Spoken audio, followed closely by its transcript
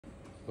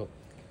Go.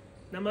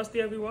 Namaste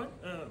everyone.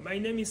 My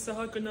name is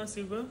Saha Keunang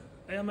Sylvain.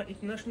 I am an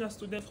international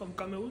student from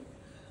Cameroon,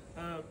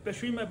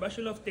 pursuing my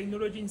Bachelor of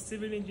Technology in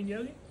Civil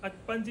Engineering at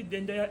Pandit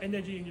Deendayal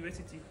Energy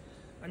University,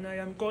 and I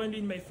am currently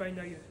in my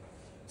final year.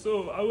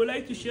 So I would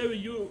like to share with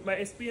you my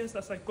experience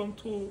as I come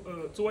through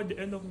toward the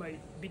end of my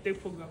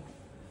BTech program.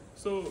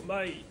 So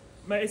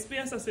my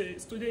experience as a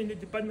student in the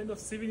Department of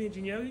Civil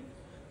Engineering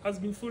has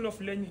been full of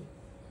learning,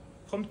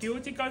 from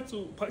theoretical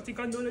to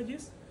practical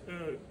knowledges,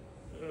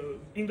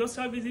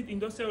 industrial visit,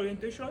 industrial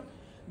orientation.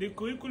 The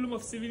curriculum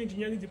of Civil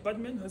Engineering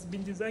Department has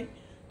been designed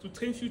to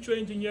train future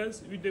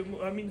engineers with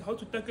how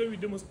to tackle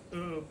with the most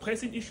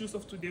pressing issues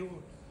of today.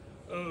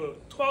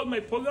 Throughout my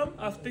program,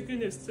 I've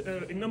taken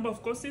a number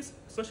of courses,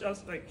 such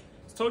as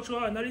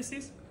structural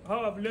analysis,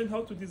 how I've learned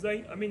how to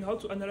design, how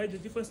to analyze the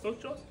different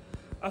structures.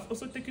 I've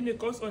also taken a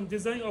course on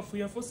design of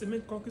reinforced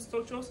cement concrete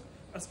structures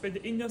as per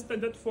the Indian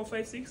Standard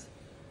 456.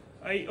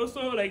 I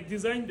also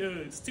designed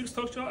the steel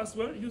structure as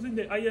well using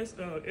the IS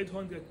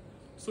 800.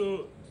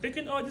 So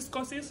taking all these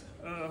courses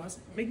has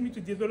made me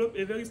to develop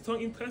a very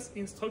strong interest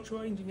in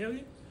structural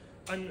engineering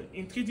and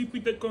in 3D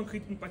printed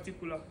concrete in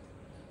particular.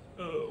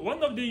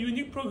 One of the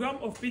unique programs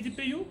of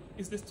PDEU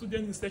is the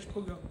Student Research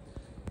Program.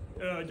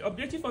 The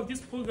objective of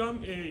this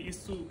program is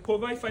to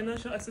provide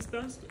financial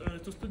assistance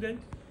to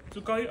students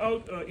to carry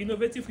out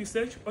innovative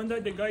research under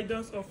the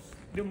guidance of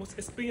the most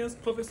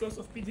experienced professors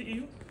of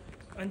PDEU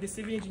and the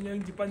Civil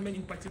Engineering Department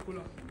in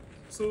particular.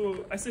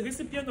 So as a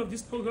recipient of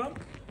this program,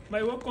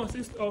 my work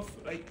consists of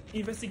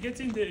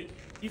investigating the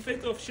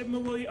effect of shape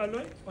memory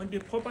alloy on the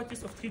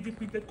properties of 3D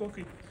printed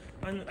concrete.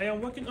 And I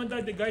am working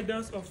under the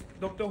guidance of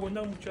Dr.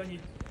 Ronald Muchani.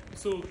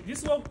 So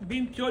this work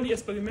being purely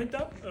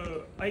experimental,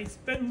 I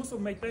spend most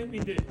of my time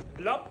in the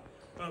lab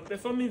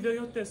performing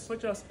various tests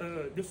such as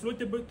the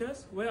floatable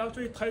test, where I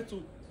actually try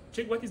to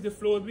check what is the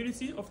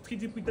flowability of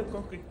 3D printed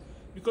concrete.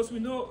 Because we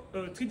know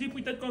 3D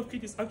printed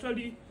concrete is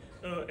actually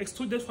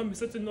extruded from a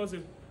certain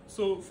nozzle.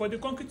 So for the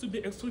concrete to be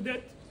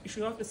extruded, it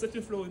should have a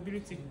certain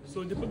flowability.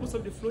 So the purpose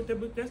of the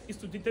floatable test is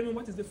to determine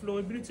what is the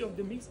flowability of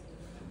the mix.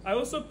 I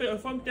also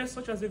perform tests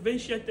such as a vein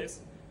shear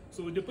test.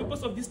 So the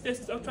purpose of this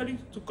test is actually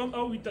to come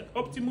out with an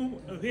optimum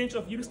range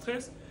of yield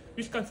stress,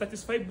 which can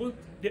satisfy both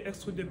the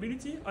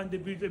extrudability and the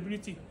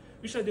buildability,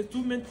 which are the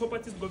two main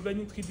properties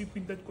governing 3D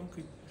printed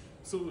concrete.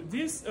 So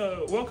this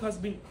work has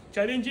been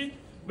challenging,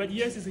 but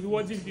yes, it's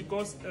rewarding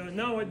because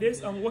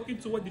nowadays I'm working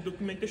toward the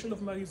documentation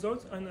of my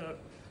results, and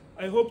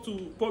I hope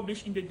to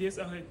publish in the days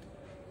ahead.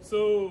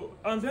 So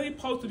I'm very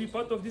proud to be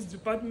part of this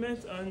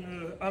department,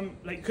 and I'm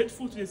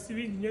grateful to the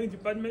Civil Engineering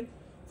Department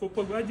for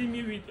providing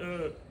me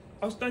with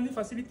outstanding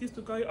facilities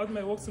to carry out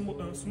my work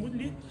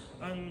smoothly,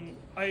 and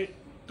I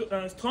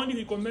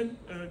strongly recommend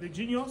the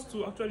juniors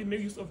to actually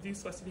make use of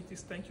these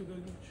facilities. Thank you very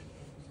much.